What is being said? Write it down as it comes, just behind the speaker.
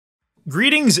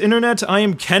Greetings, Internet! I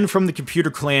am Ken from the Computer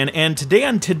Clan, and today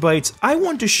on Tidbytes, I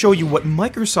want to show you what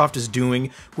Microsoft is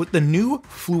doing with the new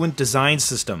Fluent Design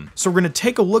System. So we're going to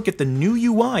take a look at the new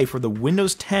UI for the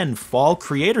Windows 10 Fall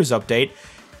Creators Update,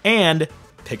 and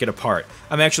pick it apart.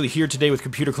 I'm actually here today with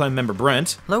Computer Clan member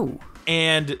Brent. Hello.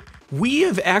 And we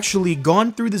have actually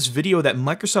gone through this video that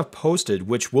Microsoft posted,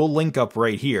 which we'll link up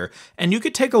right here, and you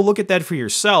could take a look at that for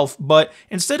yourself, but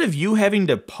instead of you having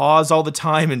to pause all the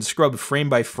time and scrub frame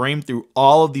by frame through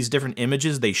all of these different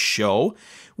images they show,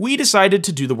 we decided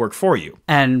to do the work for you.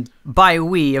 And by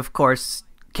we, of course,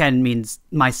 Ken means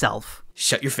myself.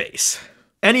 Shut your face.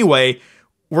 Anyway,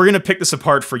 we're going to pick this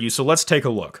apart for you, so let's take a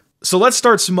look. So let's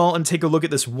start small and take a look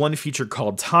at this one feature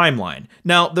called Timeline.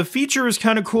 Now, the feature is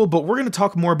kind of cool, but we're going to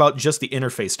talk more about just the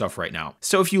interface stuff right now.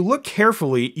 So if you look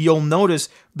carefully, you'll notice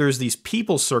there's these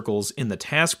people circles in the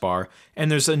taskbar, and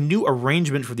there's a new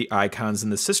arrangement for the icons in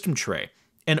the system tray.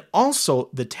 And also,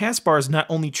 the taskbar is not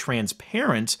only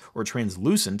transparent or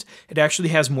translucent, it actually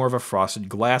has more of a frosted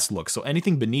glass look, so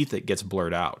anything beneath it gets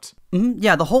blurred out.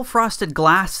 Yeah, the whole frosted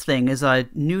glass thing is a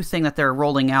new thing that they're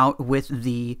rolling out with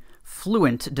the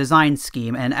Fluent design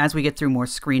scheme, and as we get through more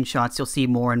screenshots, you'll see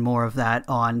more and more of that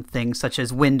on things such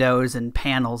as windows and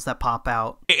panels that pop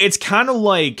out. It's kind of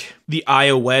like the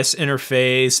iOS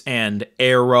interface and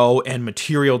Arrow and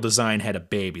Material Design had a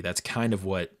baby. That's kind of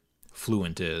what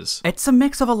Fluent is. It's a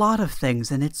mix of a lot of things,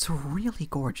 and it's really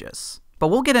gorgeous. But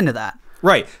we'll get into that.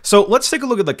 Right. So let's take a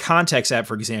look at the Contacts app,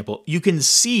 for example. You can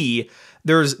see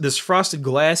there's this frosted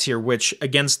glass here, which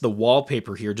against the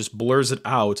wallpaper here just blurs it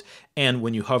out. And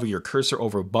when you hover your cursor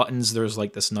over buttons, there's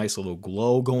like this nice little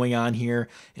glow going on here.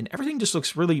 And everything just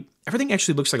looks everything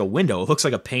actually looks like a window. It looks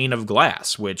like a pane of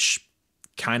glass, which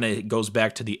kind of goes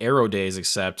back to the Arrow days,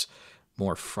 except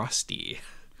more frosty.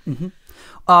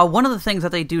 One of the things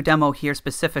that they do demo here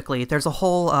specifically, there's a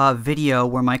whole video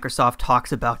where Microsoft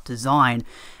talks about design,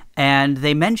 and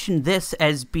they mention this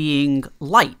as being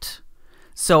light.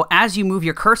 So as you move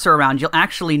your cursor around, you'll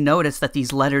actually notice that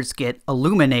these letters get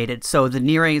illuminated. So the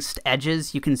nearest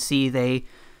edges, you can see they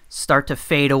start to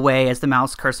fade away as the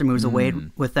mouse cursor moves away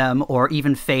with them, or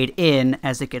even fade in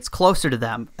as it gets closer to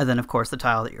them. And then, of course, the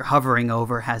tile that you're hovering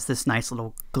over has this nice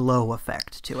little glow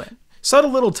effect to it.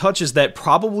 Subtle little touches that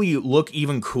probably look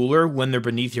even cooler when they're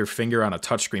beneath your finger on a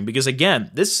touchscreen. Because again,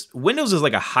 this Windows is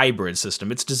like a hybrid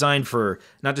system. It's designed for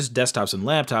not just desktops and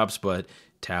laptops, but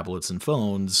tablets and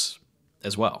phones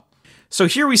as well. So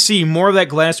here we see more of that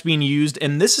glass being used,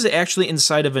 and this is actually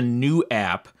inside of a new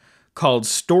app called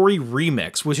Story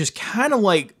Remix, which is kind of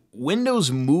like Windows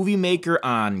Movie Maker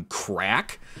on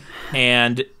crack.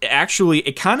 And actually,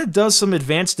 it kind of does some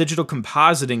advanced digital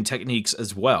compositing techniques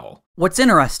as well. What's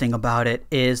interesting about it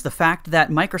is the fact that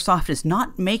Microsoft is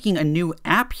not making a new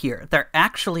app here. They're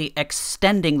actually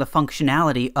extending the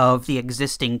functionality of the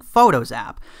existing Photos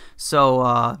app.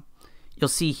 So you'll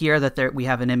see here that we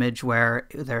have an image where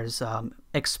there's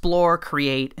Explore,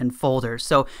 Create, and Folders.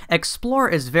 So Explore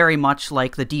is very much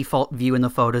like the default view in the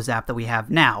Photos app that we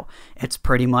have now. It's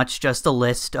pretty much just a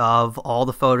list of all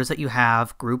the photos that you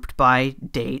have grouped by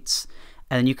dates,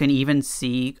 and you can even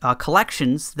see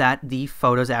collections that the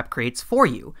Photos app creates for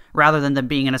you. Rather than them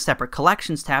being in a separate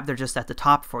Collections tab, they're just at the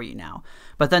top for you now.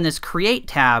 But then this Create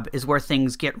tab is where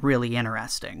things get really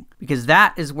interesting, because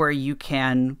that is where you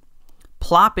can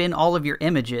plop in all of your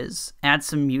images, add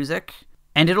some music,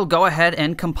 and it'll go ahead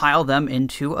and compile them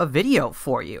into a video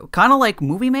for you. Kind of like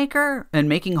Movie Maker and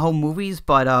making home movies,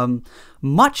 but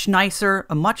much nicer,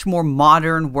 a much more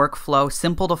modern workflow,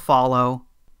 simple to follow.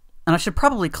 And I should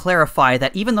probably clarify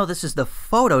that even though this is the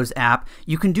Photos app,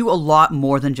 you can do a lot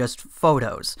more than just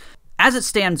photos. As it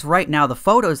stands right now, the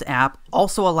Photos app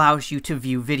also allows you to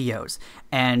view videos,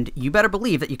 and you better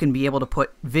believe that you can be able to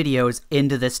put videos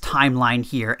into this timeline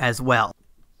here as well.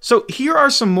 So here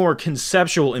are some more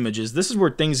conceptual images. This is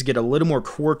where things get a little more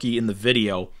quirky in the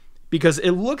video, because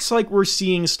it looks like we're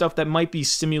seeing stuff that might be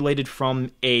simulated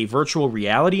from a virtual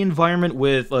reality environment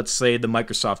with, let's say, the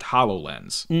Microsoft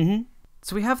HoloLens.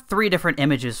 So we have 3 different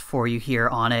images for you here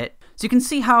on it. So you can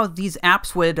see how these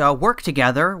apps would work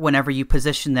together whenever you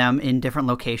position them in different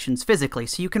locations physically.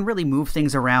 So you can really move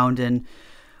things around and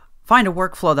find a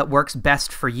workflow that works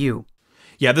best for you.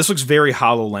 Yeah, this looks very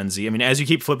HoloLensy. I mean, as you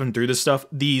keep flipping through this stuff,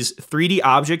 these 3D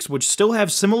objects, which still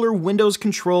have similar Windows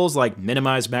controls like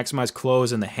minimize, maximize,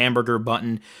 close, and the hamburger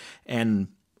button, and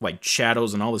like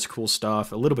shadows and all this cool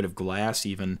stuff, a little bit of glass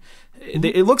even.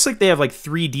 It looks like they have like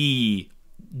 3D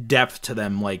depth to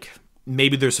them, like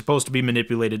maybe they're supposed to be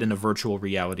manipulated in a virtual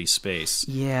reality space.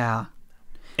 Yeah.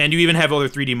 And you even have other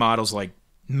 3D models like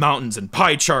mountains and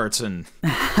pie charts and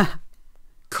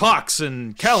clocks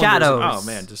and calendars. Shadows. Oh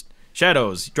man, just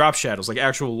shadows, drop shadows, like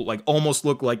actual, like almost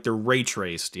look like they're ray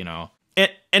traced, you know.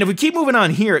 And if we keep moving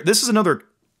on here, this is another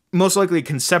most likely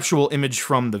conceptual image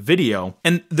from the video,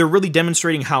 and they're really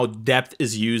demonstrating how depth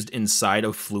is used inside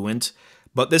of Fluent,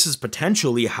 but this is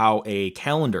potentially how a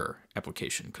calendar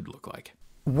application could look like.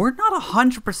 We're not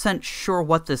 100% sure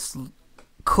what this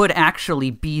could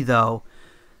actually be, though,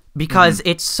 because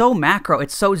it's so macro,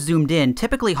 it's so zoomed in.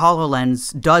 Typically,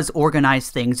 HoloLens does organize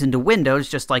things into windows,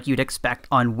 just like you'd expect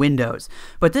on Windows.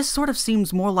 But this sort of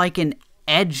seems more like an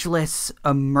edgeless,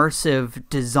 immersive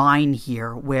design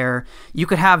here, where you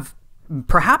could have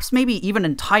perhaps maybe even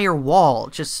an entire wall,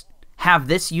 just have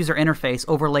this user interface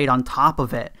overlaid on top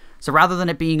of it. So rather than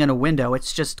it being in a window,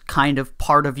 it's just kind of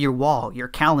part of your wall, your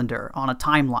calendar on a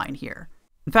timeline here.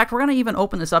 In fact, we're going to even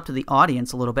open this up to the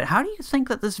audience a little bit. How do you think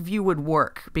that this view would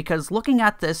work? Because looking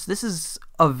at this, this is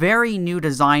a very new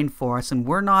design for us, and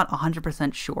we're not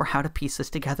 100% sure how to piece this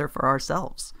together for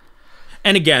ourselves.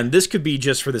 And again, this could be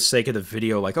just for the sake of the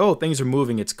video, like, oh, things are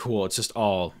moving, it's cool. It's just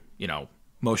all, you know,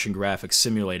 motion graphics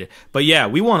simulated. But yeah,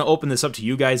 we want to open this up to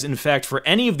you guys. In fact, for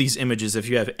any of these images, if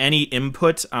you have any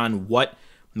input on what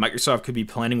Microsoft could be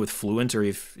planning with Fluent, or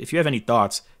if you have any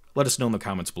thoughts, let us know in the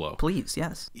comments below. Please,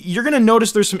 yes. You're going to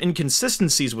notice there's some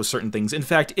inconsistencies with certain things. In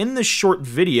fact, in this short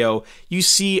video, you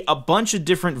see a bunch of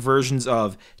different versions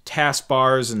of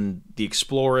taskbars and the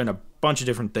Explorer and a bunch of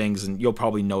different things, and you'll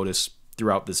probably notice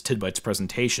throughout this Tidbytes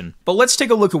presentation. But let's take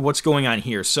a look at what's going on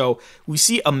here. So we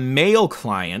see a mail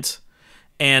client,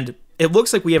 and it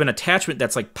looks like we have an attachment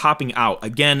that's like popping out.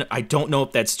 Again, I don't know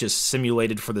if that's just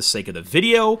simulated for the sake of the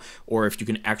video, or if you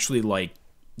can actually like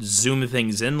zoom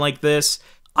things in like this.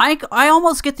 I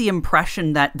almost get the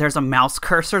impression that there's a mouse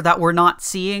cursor that we're not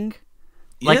seeing.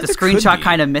 Like Yeah, the there screenshot could be.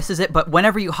 kind of misses it, but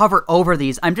whenever you hover over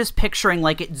these, I'm just picturing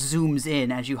like it zooms in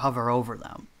as you hover over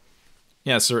them.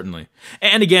 Yeah, certainly.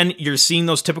 And again, you're seeing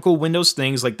those typical Windows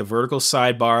things like the vertical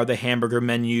sidebar, the hamburger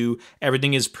menu.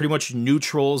 Everything is pretty much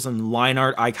neutrals and line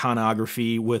art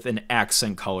iconography with an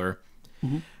accent color.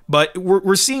 But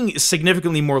we're seeing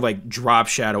significantly more like drop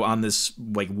shadow on this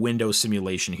like window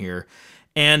simulation here.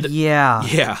 And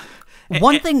Yeah.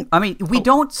 One thing, I mean, we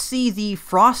don't see the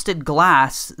frosted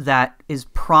glass that is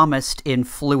promised in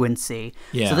Fluency.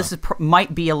 Yeah. So this is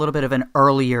might be a little bit of an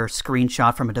earlier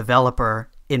screenshot from a developer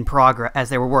in progress as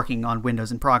they were working on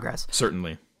Windows in progress.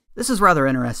 Certainly. This is rather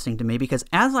interesting to me because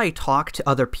as I talk to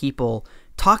other people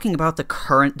talking about the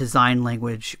current design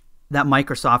language that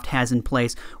Microsoft has in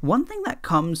place, one thing that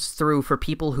comes through for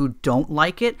people who don't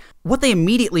like it, what they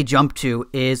immediately jump to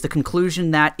is the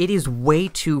conclusion that it is way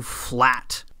too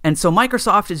flat. And so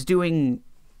Microsoft is doing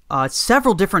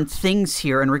several different things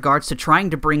here in regards to trying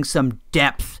to bring some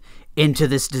depth into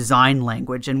this design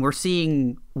language. And we're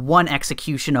seeing one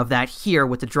execution of that here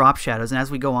with the drop shadows. And as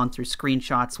we go on through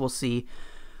screenshots, we'll see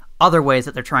other ways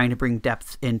that they're trying to bring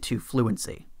depth into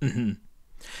Fluency.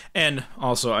 And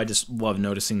also, I just love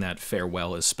noticing that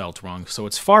farewell is spelt wrong. So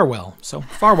it's farewell. So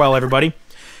farewell, everybody.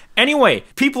 Anyway,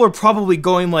 people are probably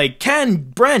going like, Ken,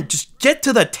 Brent, just get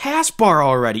to the taskbar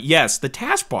already. Yes, the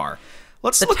taskbar.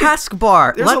 Let's The look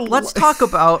taskbar. There's Let's talk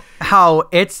about how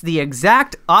it's the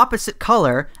exact opposite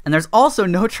color, and there's also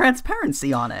no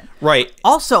transparency on it. Right.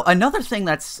 Also, another thing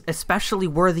that's especially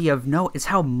worthy of note is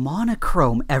how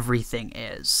monochrome everything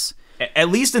is. At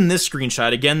least in this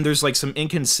screenshot, again, there's like some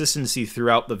inconsistency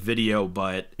throughout the video,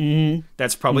 but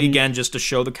that's probably, again, just to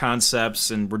show the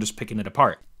concepts, and we're just picking it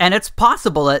apart. And it's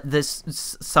possible that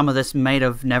some of this might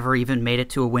have never even made it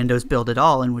to a Windows build at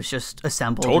all and was just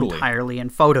assembled entirely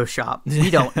in Photoshop. We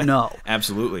don't know.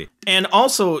 Absolutely. And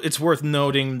also, it's worth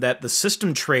noting that the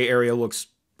system tray area looks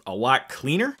a lot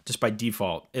cleaner just by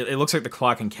default. It looks like the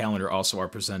clock and calendar also are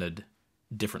presented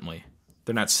differently.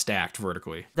 They're not stacked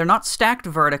vertically. They're not stacked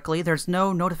vertically. There's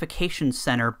no notification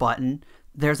center button.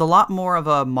 There's a lot more of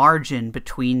a margin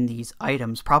between these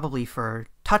items, probably for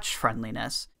touch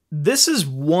friendliness. This is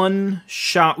one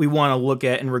shot we want to look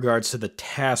at in regards to the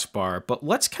taskbar, but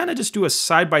let's kind of just do a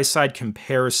side-by-side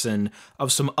comparison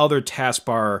of some other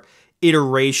taskbar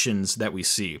iterations that we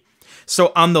see.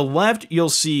 So on the left, you'll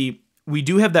see we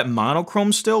do have that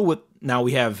monochrome still. Now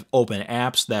we have open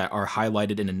apps that are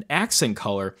highlighted in an accent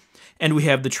color, and we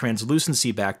have the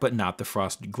translucency back, but not the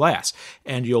frosted glass.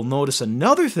 And you'll notice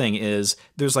another thing is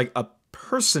there's like a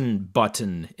person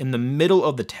button in the middle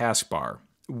of the taskbar,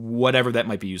 whatever that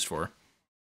might be used for.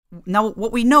 Now,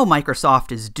 what we know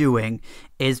Microsoft is doing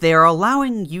is they are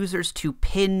allowing users to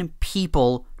pin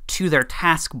people to their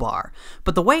taskbar.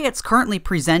 But the way it's currently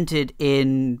presented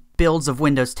in builds of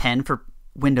Windows 10 for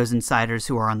Windows insiders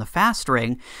who are on the fast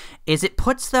ring is it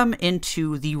puts them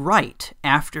into the right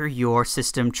after your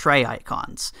system tray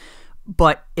icons.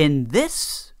 But in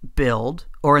this build,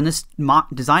 or in this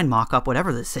design mock-up,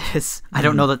 whatever this is, I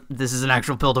don't know that this is an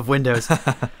actual build of Windows,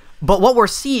 but what we're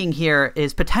seeing here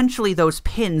is potentially those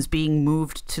pins being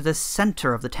moved to the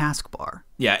center of the taskbar.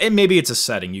 Yeah, and maybe it's a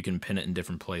setting. You can pin it in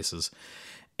different places.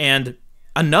 And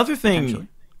another thing,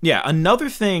 another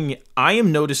thing I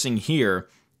am noticing here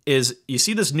is you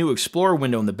see this new Explorer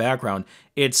window in the background.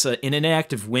 It's an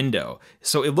inactive window.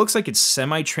 So it looks like it's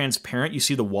semi-transparent. You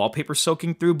see the wallpaper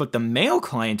soaking through, but the mail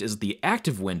client is the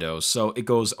active window, so it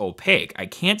goes opaque. I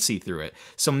can't see through it.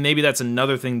 So maybe that's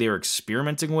another thing they were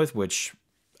experimenting with, which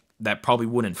that probably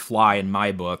wouldn't fly in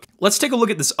my book. Let's take a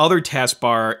look at this other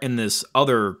taskbar in this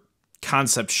other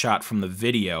concept shot from the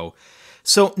video.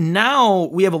 So now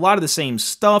we have a lot of the same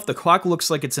stuff. The clock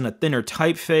looks like it's in a thinner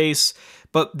typeface,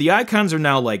 but the icons are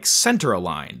now like center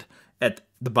aligned at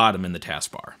the bottom in the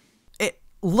taskbar. It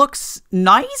looks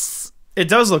nice. It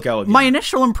does look elegant. My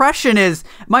initial impression is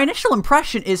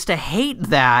to hate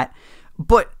that,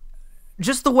 but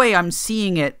just the way I'm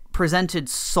seeing it presented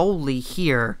solely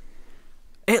here,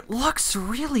 it looks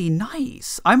really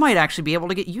nice. I might actually be able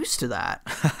to get used to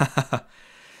that.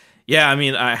 Yeah, I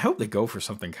mean, I hope they go for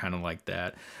something kind of like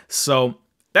that. So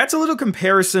that's a little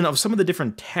comparison of some of the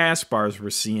different taskbars we're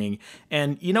seeing.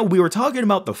 And, you know, we were talking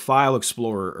about the File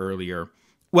Explorer earlier.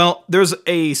 Well, there's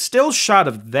a still shot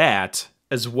of that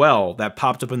as well that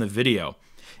popped up in the video.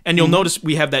 And you'll notice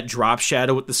we have that drop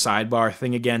shadow with the sidebar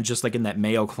thing again, just like in that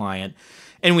mail client.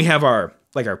 And we have our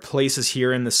places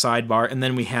here in the sidebar, and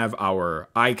then we have our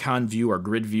icon view, our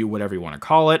grid view, whatever you want to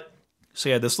call it. So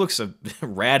yeah, this looks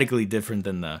radically different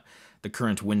than the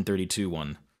current Win32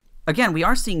 one. Again, we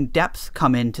are seeing depth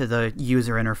come into the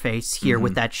user interface here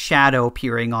with that shadow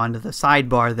peering onto the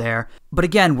sidebar there. But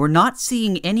again, we're not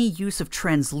seeing any use of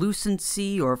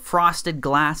translucency or frosted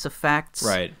glass effects.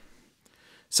 Right.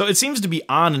 So it seems to be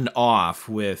on and off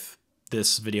with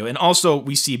this video. And also,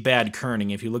 we see bad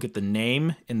kerning. If you look at the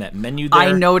name in that menu there.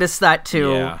 I noticed that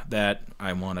too. Yeah, that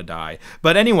I want to die.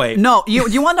 But anyway. No,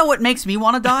 you want to know what makes me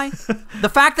want to die? The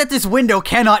fact that this window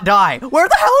cannot die. Where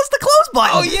the hell is the close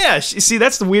button? Oh, yeah. See,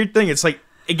 that's the weird thing. It's like,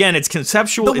 again, it's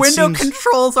conceptual. The window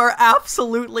controls are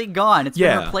absolutely gone. It's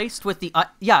been replaced with the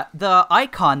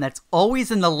icon that's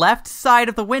always in the left side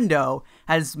of the window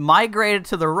has migrated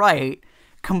to the right,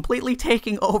 completely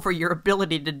taking over your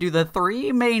ability to do the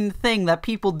three main thing that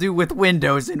people do with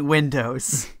Windows in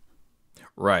Windows.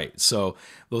 Right. So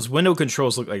those window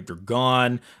controls look like they're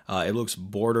gone. It looks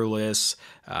borderless.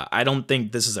 I don't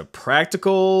think this is a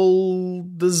practical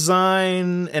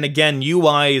design. And again,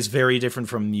 UI is very different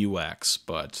from UX,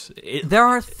 but there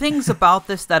are things about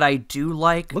this that I do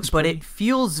like, but pretty. it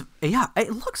feels,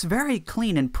 it looks very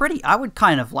clean and pretty. I would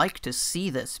kind of like to see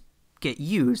this get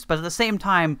used, but at the same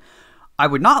time, I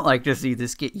would not like to see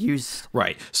this get used.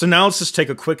 Right. So now let's just take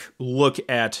a quick look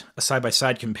at a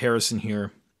side-by-side comparison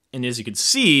here. And as you can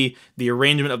see, the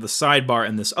arrangement of the sidebar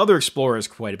in this other Explorer is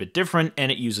quite a bit different,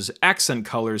 and it uses accent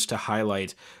colors to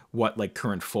highlight what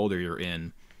current folder you're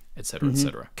in, etc.,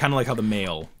 etc. Kind of like how the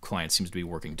Mail client seems to be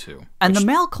working too. And the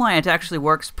Mail client actually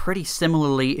works pretty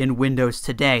similarly in Windows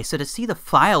today. So to see the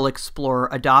File Explorer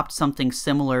adopt something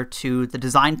similar to the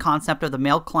design concept of the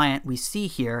Mail client we see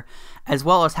here, as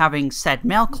well as having said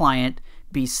Mail client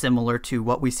be similar to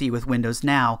what we see with Windows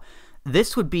now,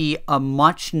 this would be a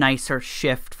much nicer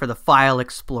shift for the File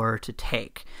Explorer to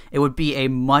take. It would be a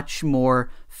much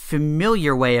more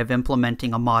familiar way of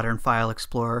implementing a modern File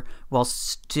Explorer while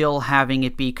still having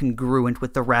it be congruent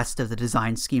with the rest of the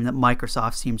design scheme that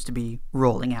Microsoft seems to be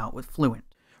rolling out with Fluent.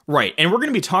 Right, and we're going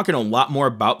to be talking a lot more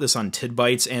about this on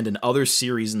Tidbytes and in other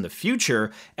series in the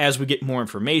future as we get more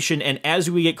information and as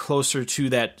we get closer to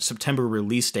that September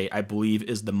release date, I believe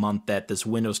is the month that this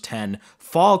Windows 10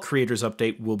 Fall Creators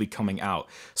Update will be coming out.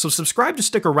 So subscribe to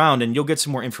stick around and you'll get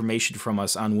some more information from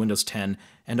us on Windows 10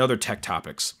 and other tech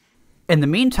topics. In the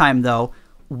meantime, though,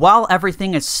 while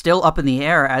everything is still up in the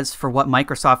air as for what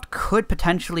Microsoft could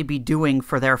potentially be doing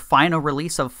for their final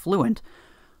release of Fluent,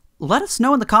 let us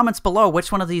know in the comments below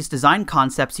which one of these design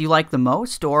concepts you like the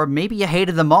most, or maybe you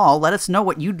hated them all. Let us know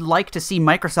what you'd like to see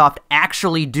Microsoft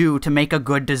actually do to make a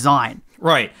good design.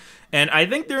 Right. And I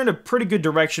think they're in a pretty good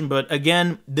direction, but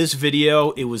again, this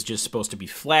video, it was just supposed to be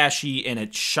flashy, and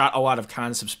it shot a lot of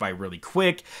concepts by really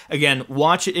quick. Again,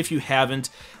 watch it if you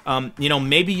haven't. You know,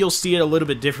 maybe you'll see it a little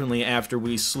bit differently after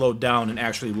we slowed down and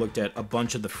actually looked at a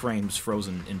bunch of the frames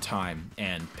frozen in time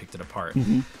and picked it apart.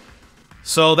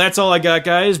 So that's all I got,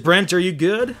 guys. Brent, are you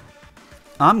good?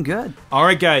 I'm good. All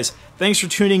right, guys. Thanks for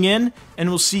tuning in, and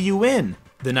we'll see you in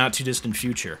the not-too-distant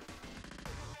future.